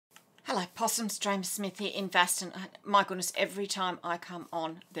Hello possums, Dreymasmith here in Vasten. My goodness, every time I come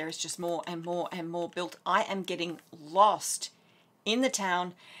on there is just more and more and more built. I am getting lost in the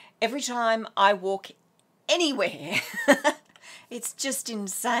town every time I walk anywhere. It's just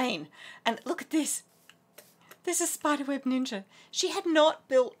insane. And look at this. This is SpiderWebNinja. She had not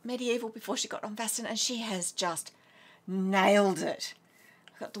built medieval before she got on Vasten and she has just nailed it.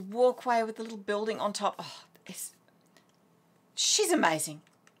 I've got the walkway with the little building on top. Oh, she's amazing.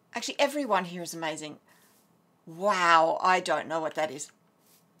 Actually, everyone here is amazing. Wow, I don't know what that is.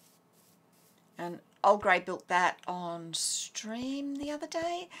 And Old Grey built that on stream the other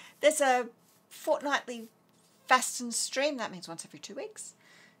day. There's a fortnightly Vasten stream. That means once every 2 weeks.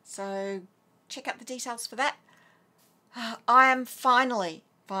 So check out the details for that. I am finally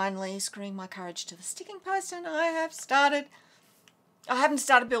screwing my courage to the sticking post, and I haven't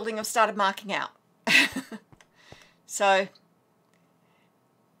started building, I've started marking out. So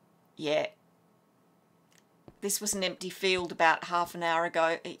yeah, this was an empty field about half an hour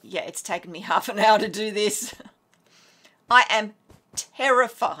ago. Yeah, it's taken me half an hour to do this. I am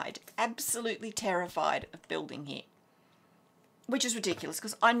terrified, absolutely terrified of building here, which is ridiculous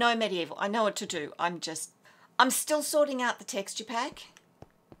because I know medieval, I know what to do. I'm still sorting out the texture pack.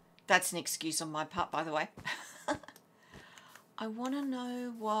 That's an excuse on my part, by the way. I want to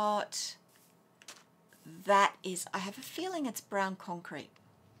know what that is. I have a feeling it's brown concrete.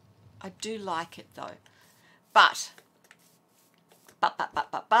 I do like it though. But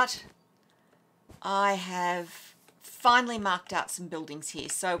I have finally marked out some buildings here.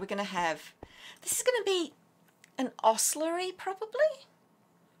 So we're going to have, this is going to be an Ostlery probably.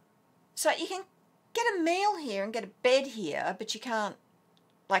 So you can get a meal here and get a bed here, but you can't,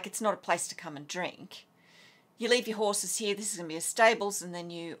 like, it's not a place to come and drink. You leave your horses here. This is going to be a stables, and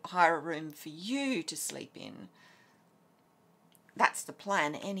then you hire a room for you to sleep in. That's the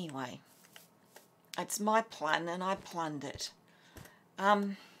plan anyway. It's my plan and I planned it.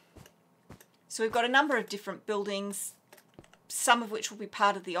 So we've got a number of different buildings, some of which will be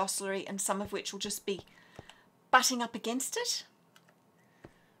part of the Ostlery and some of which will just be butting up against it.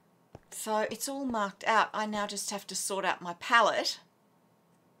 So it's all marked out. I now just have to sort out my palette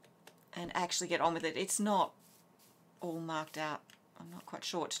and actually get on with it. It's not all marked out. I'm not quite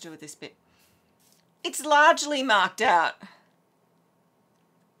sure what to do with this bit. It's largely marked out.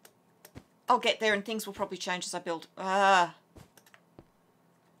 I'll get there and things will probably change as I build.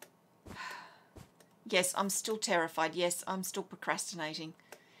 Yes, I'm still terrified. Yes, I'm still procrastinating.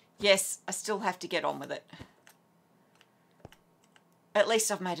 Yes, I still have to get on with it. At least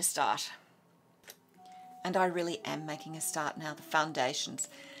I've made a start. And I really am making a start now. The foundations.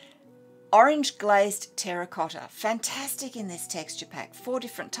 Orange glazed terracotta. Fantastic in this texture pack. 4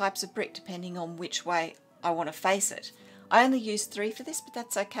 different types of brick depending on which way I want to face it. I only used 3 for this, but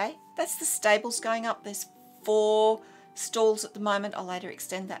that's okay. That's the stables going up. There's 4 stalls at the moment. I'll later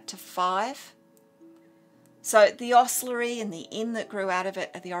extend that to 5. So the Ostlery and the inn that grew out of it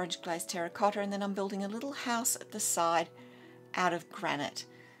are the orange glazed terracotta, and then I'm building a little house at the side out of granite.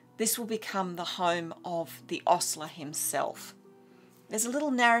 This will become the home of the ostler himself. There's a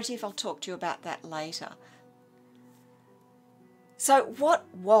little narrative. I'll talk to you about that later. So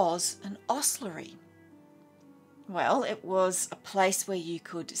what was an ostlery? Well, it was a place where you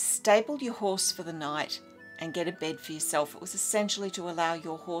could stable your horse for the night and get a bed for yourself. It was essentially to allow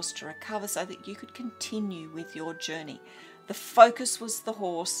your horse to recover so that you could continue with your journey. The focus was the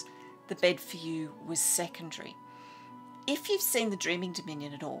horse, the bed for you was secondary. If you've seen the Dreaming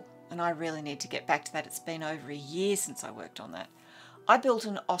Dominion at all, and I really need to get back to that, it's been over a year since I worked on that. I built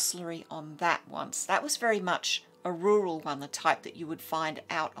an Ostlery on that once. That was very much a rural one, the type that you would find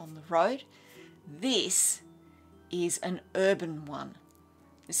out on the road. This is an urban one.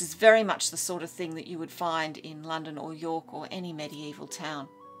 This is very much the sort of thing that you would find in London or York or any medieval town.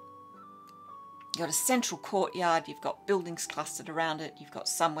 You've got a central courtyard, you've got buildings clustered around it, you've got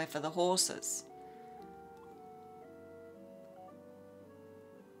somewhere for the horses.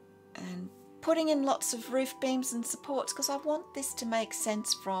 And putting in lots of roof beams and supports because I want this to make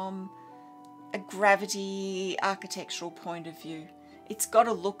sense from a gravity architectural point of view. It's got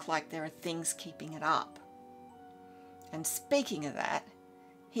to look like there are things keeping it up. And speaking of that,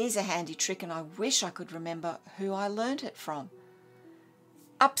 here's a handy trick, and I wish I could remember who I learnt it from.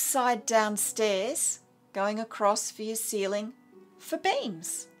 Upside down stairs going across for your ceiling for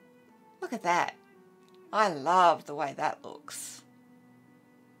beams. Look at that. I love the way that looks.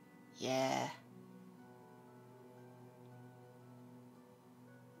 Yeah.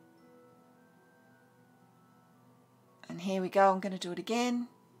 And here we go. I'm going to do it again.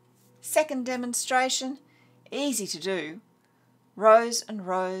 Second demonstration. Easy to do. rows and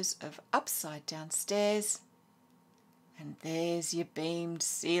rows of upside down stairs, and there's your beamed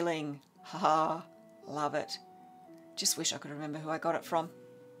ceiling. Ha, love it. Just wish I could remember who I got it from.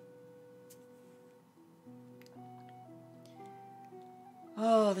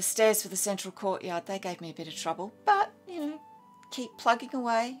 Oh, the stairs for the central courtyard, they gave me a bit of trouble, but, you know, keep plugging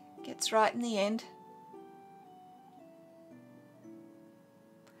away, gets right in the end.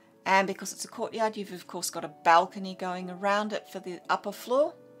 And because it's a courtyard, you've of course got a balcony going around it for the upper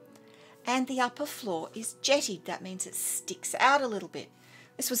floor. And the upper floor is jettied. That means it sticks out a little bit.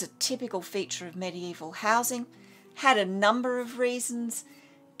 This was a typical feature of medieval housing. Had a number of reasons.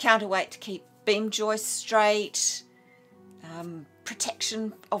 Counterweight to keep beam joists straight.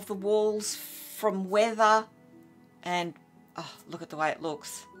 Protection of the walls from weather. And, oh, look at the way it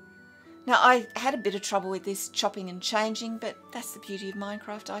looks. Now, I had a bit of trouble with this chopping and changing, but that's the beauty of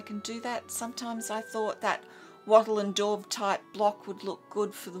Minecraft. I can do that. Sometimes I thought that wattle and daub type block would look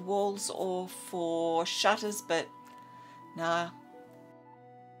good for the walls or for shutters, but nah.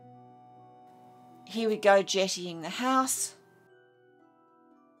 Here we go, jettying the house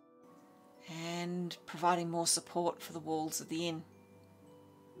and providing more support for the walls of the inn.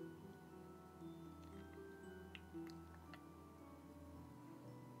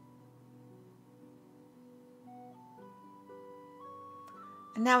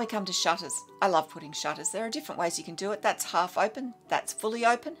 And now we come to shutters. I love putting shutters. There are different ways you can do it. That's half open. That's fully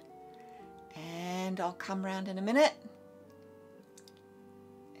open. And I'll come round in a minute.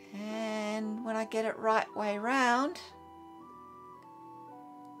 And when I get it right way round,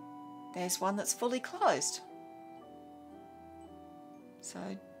 there's one that's fully closed. So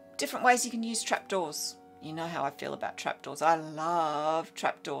different ways you can use trapdoors. You know how I feel about trapdoors. I love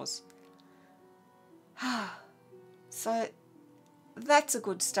trapdoors. So that's a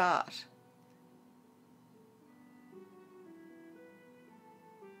good start.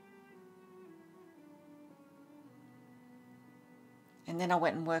 And then I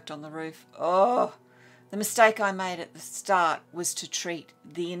went and worked on the roof. Oh, the mistake I made at the start was to treat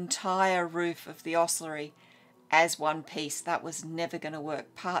the entire roof of the Ostlery as one piece. That was never going to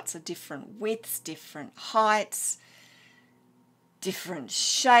work. Parts are different widths, different heights, different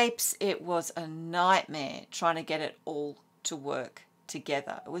shapes. It was a nightmare trying to get it all to work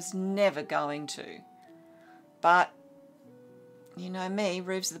together. It was never going to. But, you know me,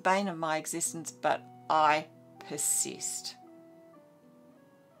 roof's the bane of my existence, but I persist.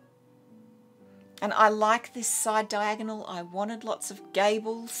 And I like this side diagonal. I wanted lots of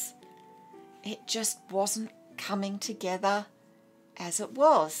gables. It just wasn't coming together as it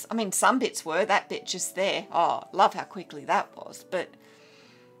was. I mean, some bits were, that bit just there. Oh, love how quickly that was. But,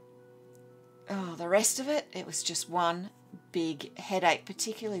 oh, the rest of it, it was just one big headache,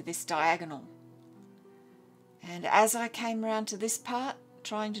 particularly this diagonal. And as I came round to this part,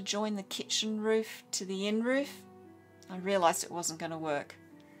 trying to join the kitchen roof to the inn roof, I realised it wasn't going to work.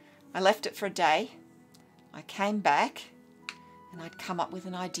 I left it for a day. I came back and I'd come up with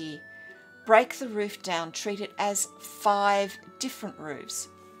an idea. Break the roof down, treat it as 5 different roofs,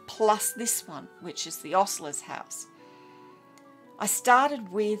 plus this one, which is the ostler's house. I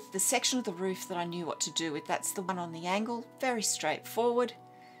started with the section of the roof that I knew what to do with. That's the one on the angle, very straightforward.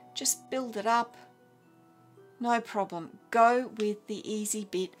 Just build it up, no problem. Go with the easy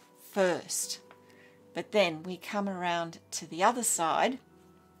bit first. But then we come around to the other side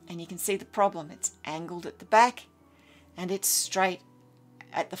and you can see the problem. It's angled at the back and it's straight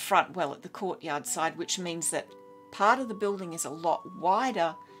at the front, well, at the courtyard side, which means that part of the building is a lot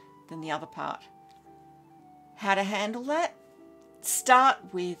wider than the other part. How to handle that? Start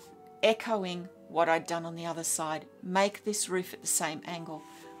with echoing what I'd done on the other side. Make this roof at the same angle.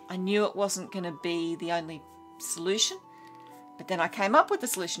 I knew it wasn't going to be the only solution, but then I came up with the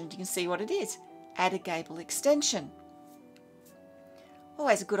solution. You can see what it is. Add a gable extension.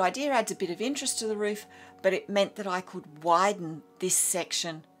 Always a good idea, adds a bit of interest to the roof, but it meant that I could widen this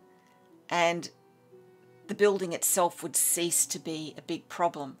section and the building itself would cease to be a big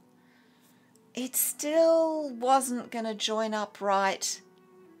problem. It still wasn't going to join up right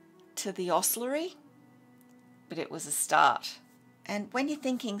to the Ostlery, but it was a start. And when you're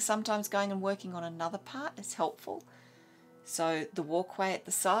thinking, sometimes going and working on another part is helpful. So the walkway at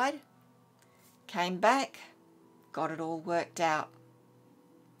the side, came back, got it all worked out.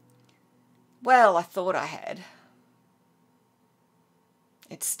 Well, I thought I had.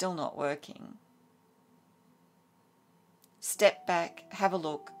 It's still not working. Step back, have a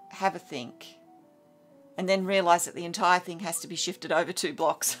look, have a think, and then realise that the entire thing has to be shifted over 2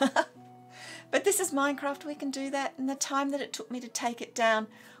 blocks. But this is Minecraft, we can do that, and the time that it took me to take it down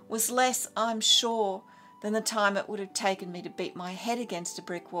was less, I'm sure, than the time it would have taken me to beat my head against a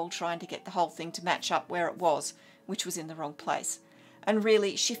brick wall trying to get the whole thing to match up where it was, which was in the wrong place. And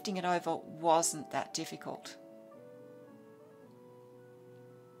really, shifting it over wasn't that difficult.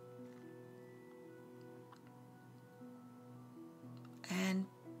 And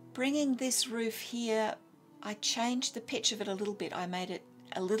bringing this roof here, I changed the pitch of it a little bit. I made it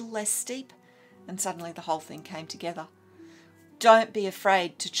a little less steep, and suddenly the whole thing came together. Don't be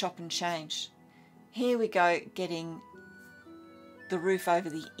afraid to chop and change. Here we go, getting the roof over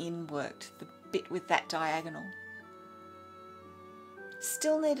the inn worked, the bit with that diagonal.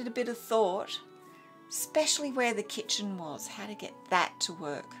 Still needed a bit of thought, especially where the kitchen was, how to get that to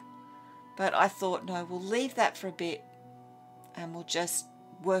work. But I thought, no, we'll leave that for a bit and we'll just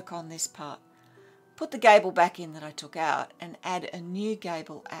work on this part. Put the gable back in that I took out and add a new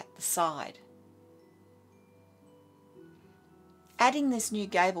gable at the side. Adding this new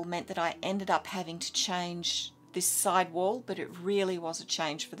gable meant that I ended up having to change this side wall, but it really was a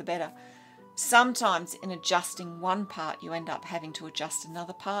change for the better. Sometimes in adjusting one part, you end up having to adjust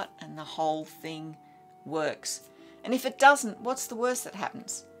another part and the whole thing works. And if it doesn't, what's the worst that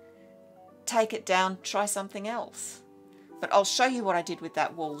happens? Take it down, try something else. But I'll show you what I did with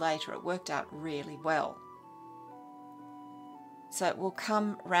that wall later. It worked out really well. So we'll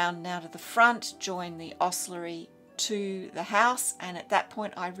come round now to the front, join the ostlery to the house, and at that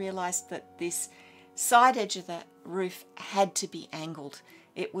point I realised that this side edge of the roof had to be angled.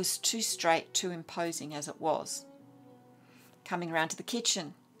 It was too straight, too imposing as it was. Coming round to the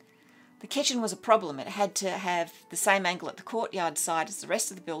kitchen. The kitchen was a problem. It had to have the same angle at the courtyard side as the rest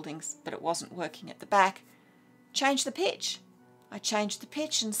of the buildings, but it wasn't working at the back. Change the pitch. I changed the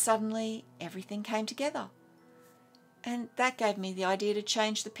pitch and suddenly everything came together. And that gave me the idea to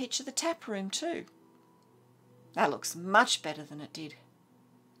change the pitch of the tap room too. That looks much better than it did.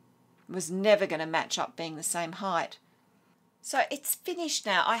 It was never going to match up being the same height. So it's finished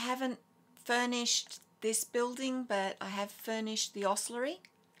now. I haven't furnished this building, but I have furnished the ostlery.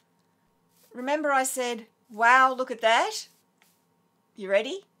 Remember I said, wow, look at that? You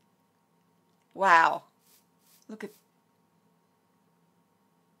ready? Wow. Look at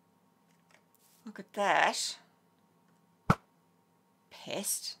that.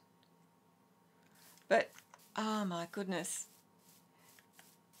 Pest. But, oh my goodness.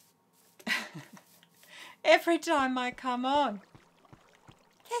 Every time I come on,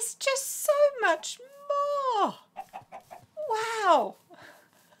 there's just so much more. Wow.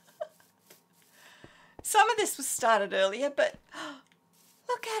 Some of this was started earlier, but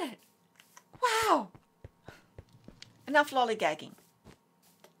look at it. Wow. Enough lollygagging.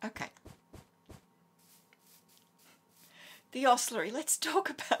 Okay. The ostlery. Let's talk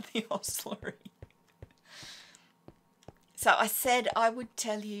about the ostlery. So I said I would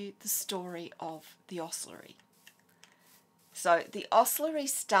tell you the story of the ostlery. So the ostlery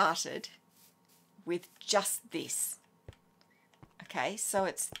started with just this. Okay, so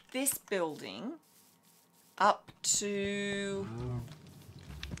it's this building up to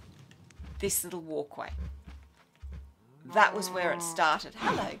this little walkway. That was where it started.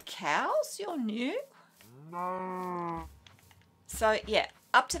 Hello, cows, you're new. So yeah,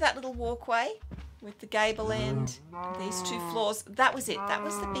 up to that little walkway with the gable end, these two floors, that was it. That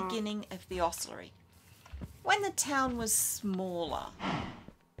was the beginning of the ostlery. When the town was smaller.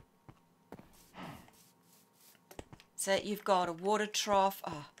 So you've got a water trough.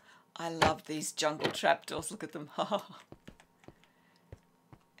 Oh, I love these jungle trapdoors. Look at them.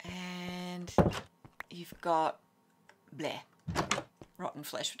 And you've got rotten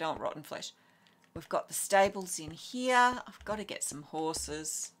flesh. We don't want rotten flesh. We've got the stables in here. I've got to get some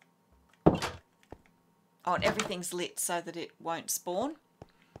horses. Oh, and everything's lit so that it won't spawn.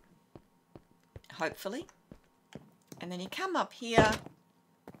 Hopefully. And then you come up here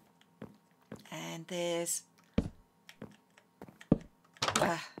and there's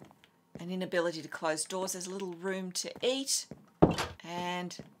an inability to close doors. There's a little room to eat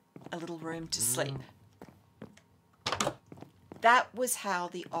and a little room to sleep. That was how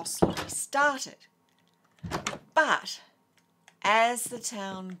the ostlery started. But as the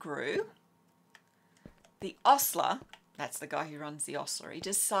town grew, the ostler, that's the guy who runs the ostlery,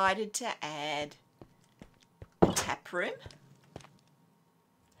 decided to add a tap room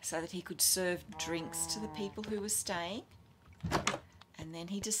so that he could serve drinks to the people who were staying. And then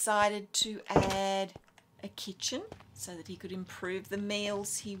he decided to add a kitchen so that he could improve the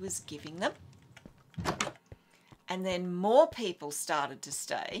meals he was giving them. And then more people started to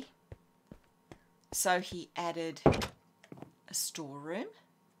stay. So he added a storeroom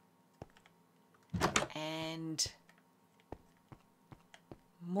and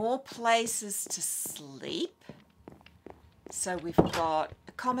more places to sleep. So we've got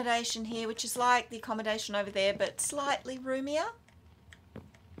accommodation here, which is like the accommodation over there, but slightly roomier.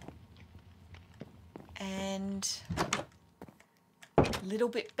 And a little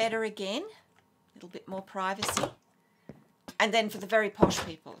bit better again, a little bit more privacy. And then for the very posh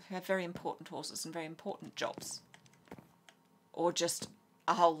people who have very important horses and very important jobs, or just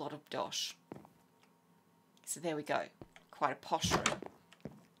a whole lot of dosh. So there we go, quite a posh room.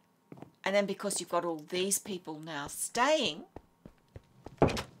 And then because you've got all these people now staying,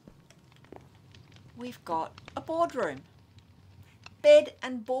 we've got a boardroom. Bed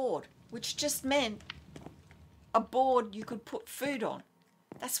and board, which just meant a board you could put food on.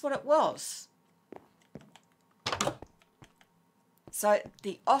 That's what it was. So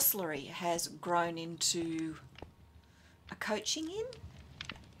the Ostlery has grown into a coaching inn,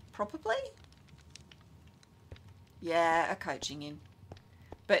 probably. Yeah, a coaching inn.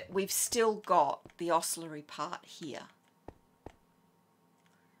 But we've still got the Ostlery part here.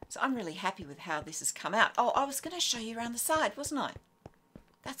 So I'm really happy with how this has come out. Oh, I was going to show you around the side, wasn't I?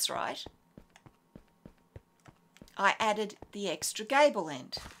 That's right. I added the extra gable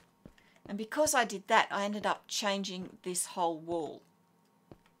end. And because I did that, I ended up changing this whole wall.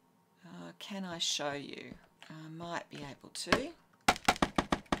 Can I show you? I might be able to.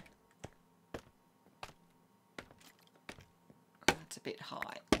 That's a bit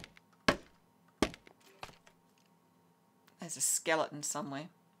high. There's a skeleton somewhere.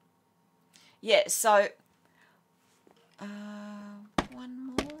 Yeah, so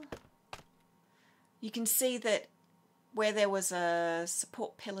one more. You can see that where there was a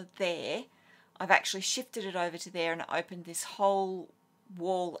support pillar there, I've actually shifted it over to there and opened this whole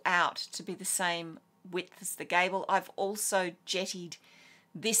wall out to be the same width as the gable. I've also jettied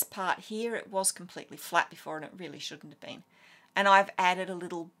this part here. It was completely flat before and it really shouldn't have been. And I've added a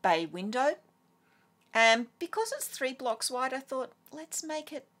little bay window. And because it's 3 blocks wide, I thought, let's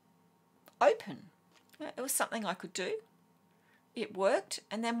make it open. It was something I could do. It worked.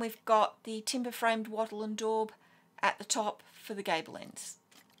 And then we've got the timber framed wattle and daub at the top for the gable ends.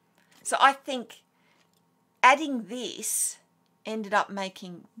 So I think adding this ended up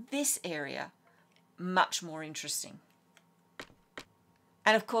making this area much more interesting.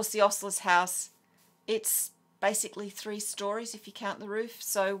 And of course the Ostler's house, it's basically 3 stories if you count the roof,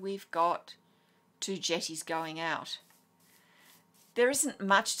 so we've got 2 jetties going out. There isn't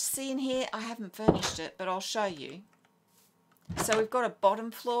much to see in here. I haven't furnished it, but I'll show you. So we've got a bottom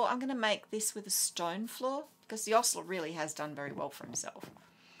floor. I'm going to make this with a stone floor because the Ostler really has done very well for himself.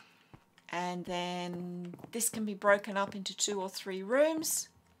 And then this can be broken up into 2 or 3 rooms.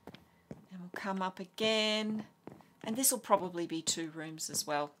 And we'll come up again. And this will probably be 2 rooms as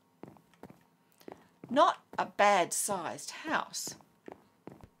well. Not a bad sized house.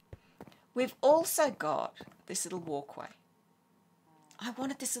 We've also got this little walkway. I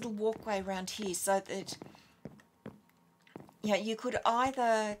wanted this little walkway around here so that you could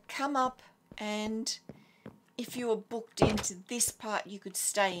either come up and if you were booked into this part, you could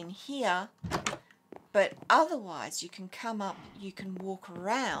stay in here, but otherwise you can come up, you can walk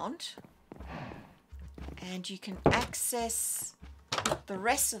around, and you can access the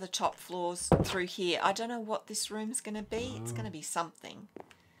rest of the top floors through here. I don't know what this room's going to be. It's going to be something.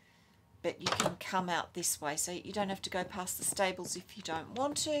 But you can come out this way, so you don't have to go past the stables if you don't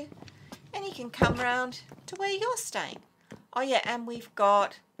want to. And you can come round to where you're staying. Oh yeah, and we've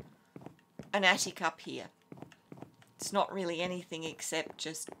got an attic up here. It's not really anything except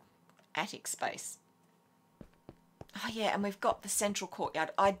just attic space. Oh yeah, and we've got the central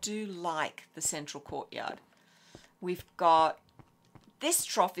courtyard. I do like the central courtyard. We've got, this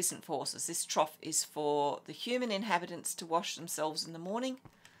trough isn't for horses. This trough is for the human inhabitants to wash themselves in the morning.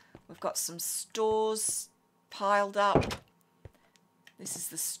 We've got some stores piled up. This is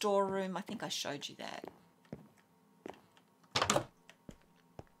the storeroom. I think I showed you that.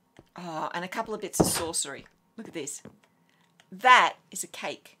 Oh, and a couple of bits of sorcery. Look at this. That is a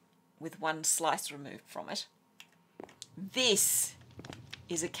cake with 1 slice removed from it. This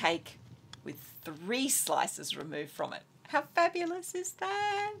is a cake with 3 slices removed from it. How fabulous is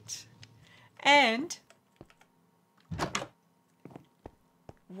that? And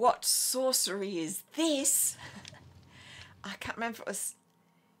what sorcery is this? I can't remember if it was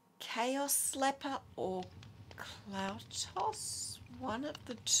Khaos Leper or Klautos. One of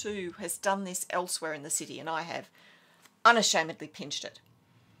the 2 has done this elsewhere in the city, and I have unashamedly pinched it.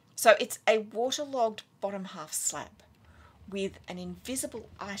 So it's a waterlogged bottom half slab with an invisible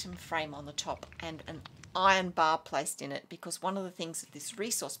item frame on the top and an iron bar placed in it, because one of the things of this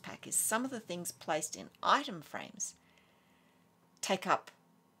resource pack is some of the things placed in item frames take up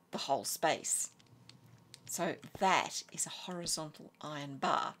the whole space. So that is a horizontal iron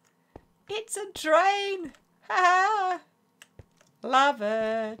bar. It's a drain! Ha! Love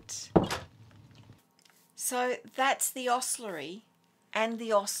it! So that's the ostlery and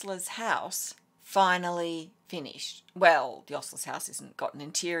the ostler's house finally finished. Well, the ostler's house hasn't got an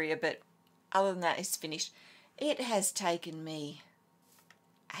interior, but other than that, it's finished. It has taken me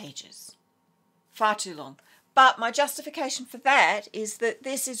ages. Far too long. But my justification for that is that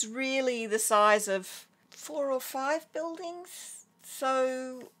this is really the size of 4 or 5 buildings.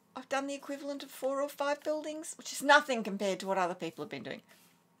 So I've done the equivalent of 4 or 5 buildings, which is nothing compared to what other people have been doing.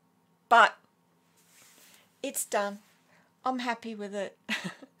 But it's done. I'm happy with it.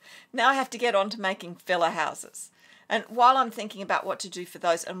 Now I have to get on to making filler houses. And while I'm thinking about what to do for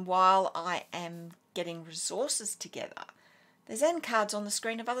those, and while I am getting resources together, there's end cards on the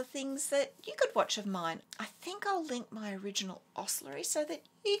screen of other things that you could watch of mine. I think I'll link my original ostlery so that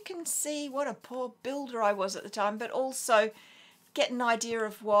you can see what a poor builder I was at the time, but also get an idea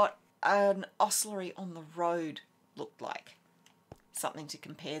of what an ostlery on the road looked like. Something to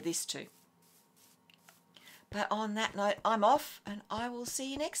compare this to. But on that note, I'm off and I will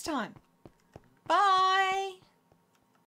see you next time. Bye!